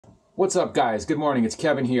What's up, guys? Good morning. It's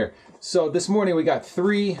Kevin here. So this morning we got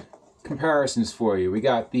three comparisons for you. We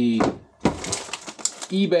got the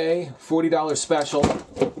eBay $40 special.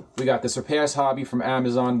 We got the Surpass Hobby from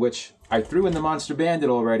Amazon, which I threw in the Monster Bandit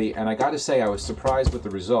already, and I gotta say I was surprised with the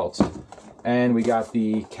results. And we got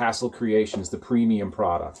the Castle Creations, the premium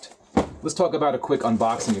product. Let's talk about a quick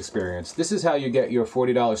unboxing experience. This is how you get your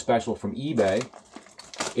 $40 special from eBay.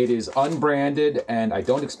 It is unbranded, and I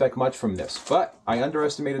don't expect much from this, but I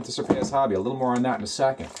underestimated the Surpass Hobby. A little more on that in a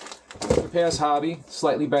second. Surpass Hobby,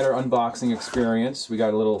 slightly better unboxing experience. We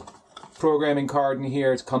got a little programming card in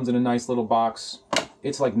here. It comes in a nice little box.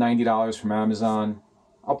 It's like $90 from Amazon.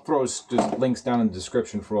 I'll throw links down in the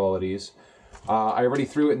description for all of these. I already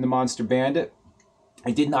threw it in the Monster Bandit.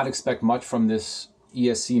 I did not expect much from this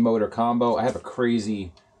ESC motor combo. I have a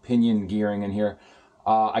crazy pinion gearing in here.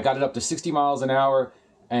 I got it up to 60 miles an hour.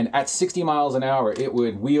 And at 60 miles an hour, it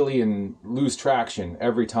would wheelie and lose traction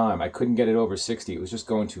every time. I couldn't get it over 60. It was just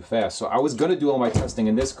going too fast. So I was going to do all my testing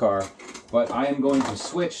in this car, but I am going to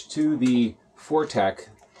switch to the Fortec,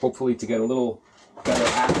 hopefully to get a little better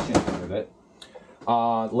action with it.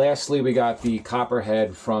 Lastly, we got the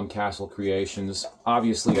Copperhead from Castle Creations.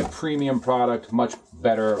 Obviously a premium product, much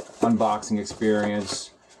better unboxing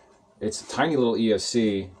experience. It's a tiny little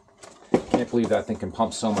ESC. Can't believe that thing can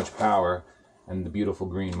pump so much power. And the beautiful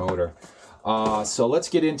green motor. So let's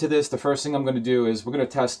get into this. The first thing I'm going to do is we're going to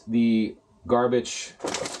test the garbage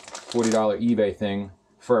 $40 eBay thing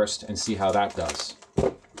first and see how that does.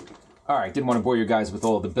 Alright, didn't want to bore you guys with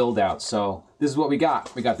all of the build out, so this is what we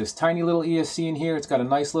got. We got this tiny little ESC in here. It's got a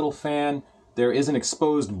nice little fan. There is an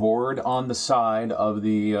exposed board on the side of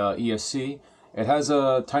the ESC. It has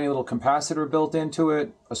a tiny little capacitor built into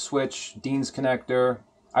it, a switch, Dean's connector.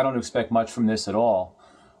 I don't expect much from this at all.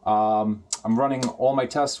 I'm running all my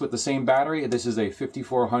tests with the same battery. This is a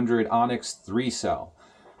 5400 Onyx 3-cell.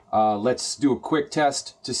 Let's do a quick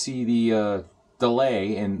test to see the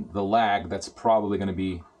delay and the lag that's probably going to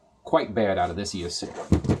be quite bad out of this ESC.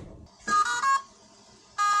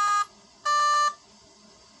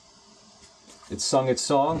 It's sung its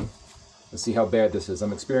song. Let's see how bad this is.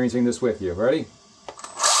 I'm experiencing this with you. Ready?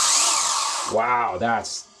 Wow,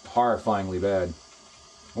 that's horrifyingly bad.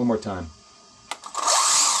 One more time.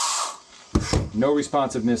 No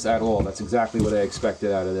responsiveness at all. That's exactly what I expected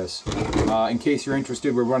out of this. In case you're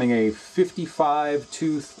interested, we're running a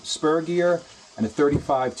 55-tooth spur gear and a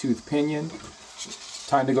 35-tooth pinion.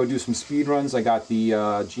 Time to go do some speed runs. I got the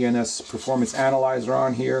GNS Performance Analyzer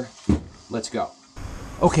on here. Let's go.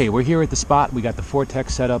 Okay, we're here at the spot. We got the Fortec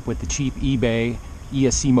set up with the cheap eBay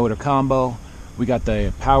ESC motor combo. We got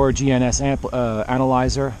the Power GNS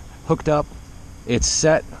Analyzer hooked up. It's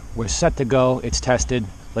set. We're set to go. It's tested.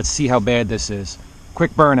 Let's see how bad this is.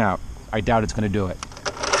 Quick burnout. I doubt it's going to do it.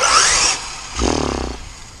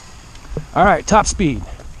 All right, top speed.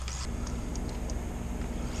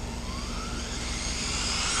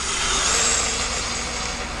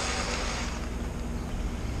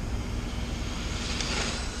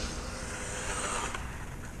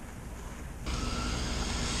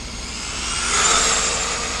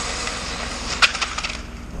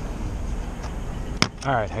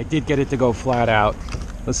 All right, I did get it to go flat out.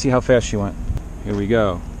 Let's see how fast she went. Here we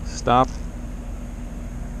go. Stop.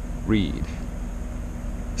 Read.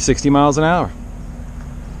 60 miles an hour.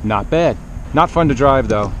 Not bad. Not fun to drive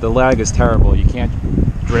though. The lag is terrible. You can't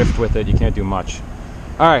drift with it. You can't do much.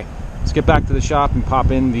 Alright, let's get back to the shop and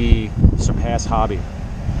pop in the Surpass Hobby.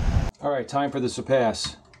 Alright, time for the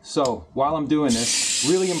Surpass. So, while I'm doing this,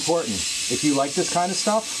 really important, if you like this kind of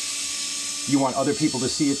stuff, you want other people to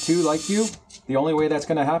see it too, like you, the only way that's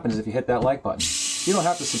going to happen is if you hit that like button. You don't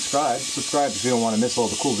have to subscribe. Subscribe if you don't want to miss all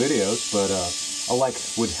the cool videos, but a like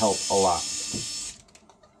would help a lot.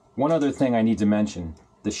 One other thing I need to mention.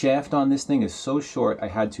 The shaft on this thing is so short I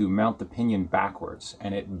had to mount the pinion backwards,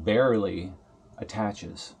 and it barely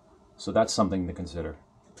attaches. So that's something to consider.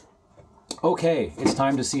 Okay, it's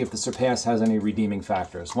time to see if the Surpass has any redeeming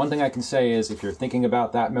factors. One thing I can say is if you're thinking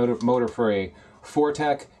about that motor for a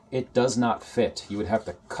Fortec, it does not fit. You would have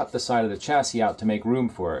to cut the side of the chassis out to make room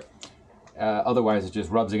for it. Otherwise, it just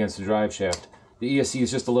rubs against the drive shaft. The ESC is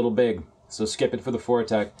just a little big, so skip it for the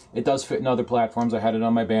Fortec. It does fit in other platforms. I had it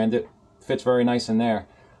on my Bandit. Fits very nice in there.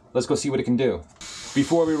 Let's go see what it can do.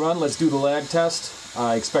 Before we run, let's do the lag test.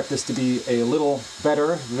 I expect this to be a little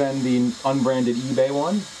better than the unbranded eBay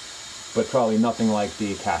one, but probably nothing like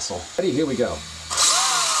the Castle. Ready? Here we go.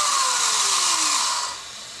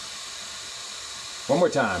 One more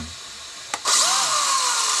time.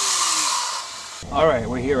 Alright,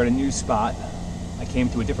 we're here at a new spot. I came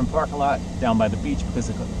to a different parking lot down by the beach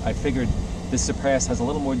because I figured this Surpass has a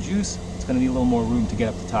little more juice. It's going to need a little more room to get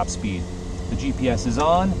up to top speed. The GPS is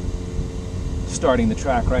on. Starting the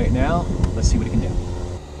track right now. Let's see what it can do.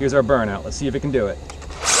 Here's our burnout. Let's see if it can do it.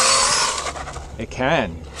 It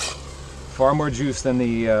can. Far more juice than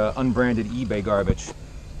the unbranded eBay garbage.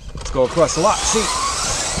 Let's go across the lot. See.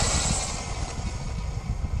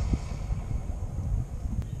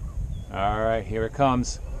 All right, here it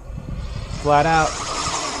comes. Flat out.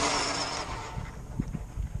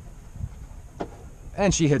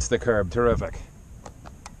 And she hits the curb. Terrific.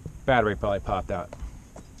 Battery probably popped out.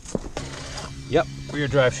 Yep, rear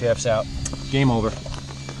drive shaft's out. Game over.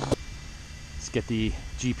 Let's get the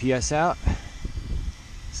GPS out.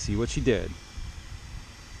 See what she did.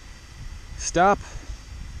 Stop.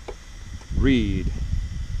 Read.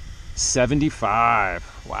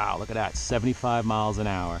 75. Wow, look at that. 75 miles an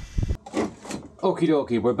hour. Okie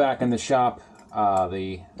dokie, we're back in the shop.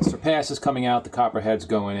 The Surpass is coming out. The Copperhead's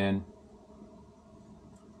going in.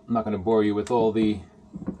 I'm not going to bore you with all the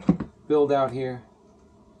build out here,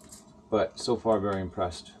 but so far very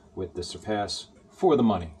impressed with the Surpass for the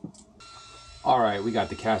money. Alright, we got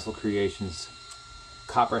the Castle Creations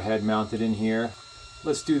Copperhead mounted in here.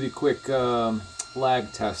 Let's do the quick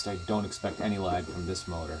lag test. I don't expect any lag from this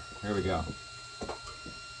motor. Here we go.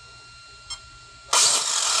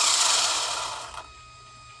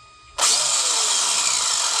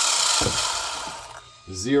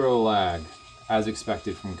 Zero lag, as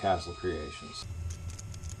expected from Castle Creations.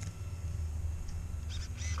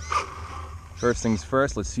 First things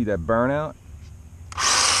first, let's see that burnout.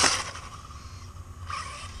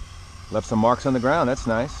 Left some marks on the ground, that's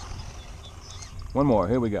nice. One more,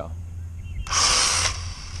 here we go.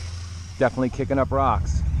 Definitely kicking up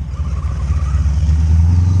rocks.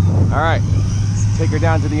 All right, let's take her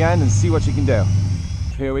down to the end and see what she can do.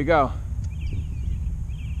 Here we go.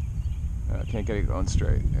 Can't get it going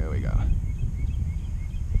straight. Here we go.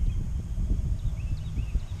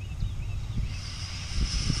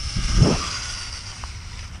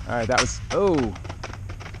 All right, that was, oh.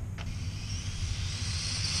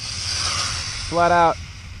 Flat out.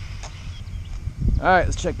 All right,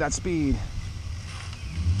 let's check that speed.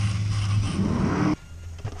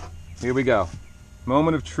 Here we go.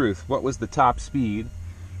 Moment of truth. What was the top speed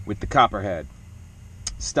with the Copperhead?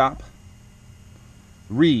 Stop.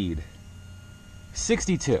 Read.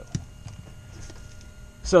 62.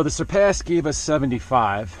 So the Surpass gave us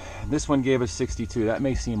 75. This one gave us 62. That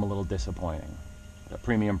may seem a little disappointing. A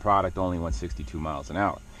premium product only went 62 miles an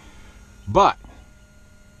hour. But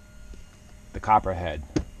the Copperhead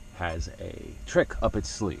has a trick up its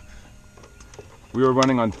sleeve. We were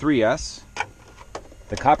running on 3S.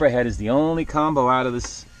 The Copperhead is the only combo out of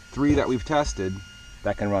this 3 that we've tested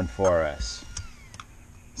that can run 4S.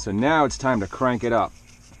 So now it's time to crank it up.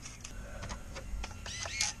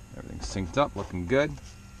 Everything's synced up, looking good.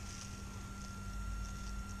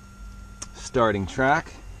 Starting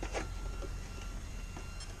track.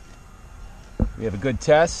 We have a good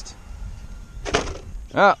test.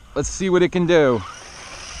 Ah, let's see what it can do.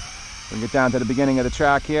 Bring it down to the beginning of the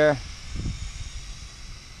track here.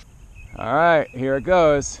 All right, here it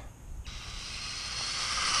goes.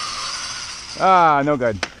 Ah, no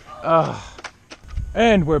good.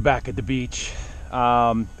 And we're back at the beach.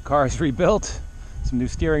 The car is rebuilt. Some new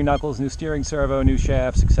steering knuckles, new steering servo, new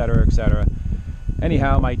shafts, etc., etc.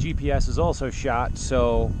 Anyhow, my GPS is also shot,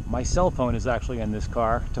 so my cell phone is actually in this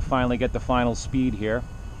car to finally get the final speed here.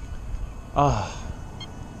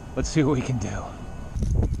 Let's see what we can do.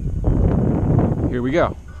 Here we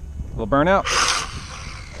go. A little burnout.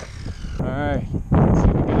 All right, let's see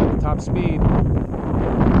if we can get the top speed.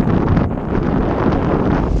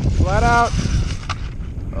 Flat out.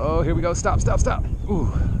 Oh, here we go. Stop, stop, stop.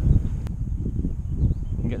 Ooh.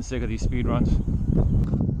 I'm getting sick of these speed runs.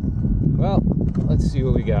 Well, let's see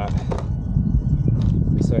what we got.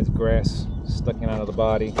 Besides grass sticking out of the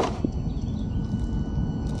body.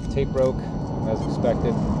 Tape broke, as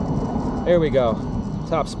expected. There we go.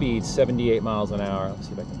 Top speed, 78 miles an hour. Let's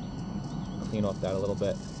see if I can clean off that a little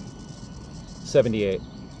bit. 78.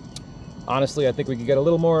 Honestly, I think we could get a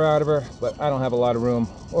little more out of her, but I don't have a lot of room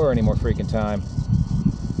or any more freaking time.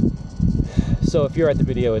 So if you're at the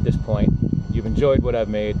video at this point, you've enjoyed what I've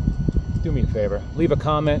made, do me a favor. Leave a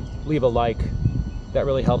comment, leave a like. That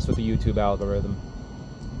really helps with the YouTube algorithm,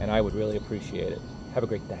 and I would really appreciate it. Have a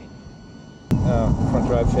great day. Front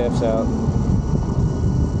drive shaft's out.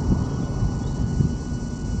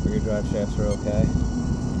 Rear drive shafts are okay.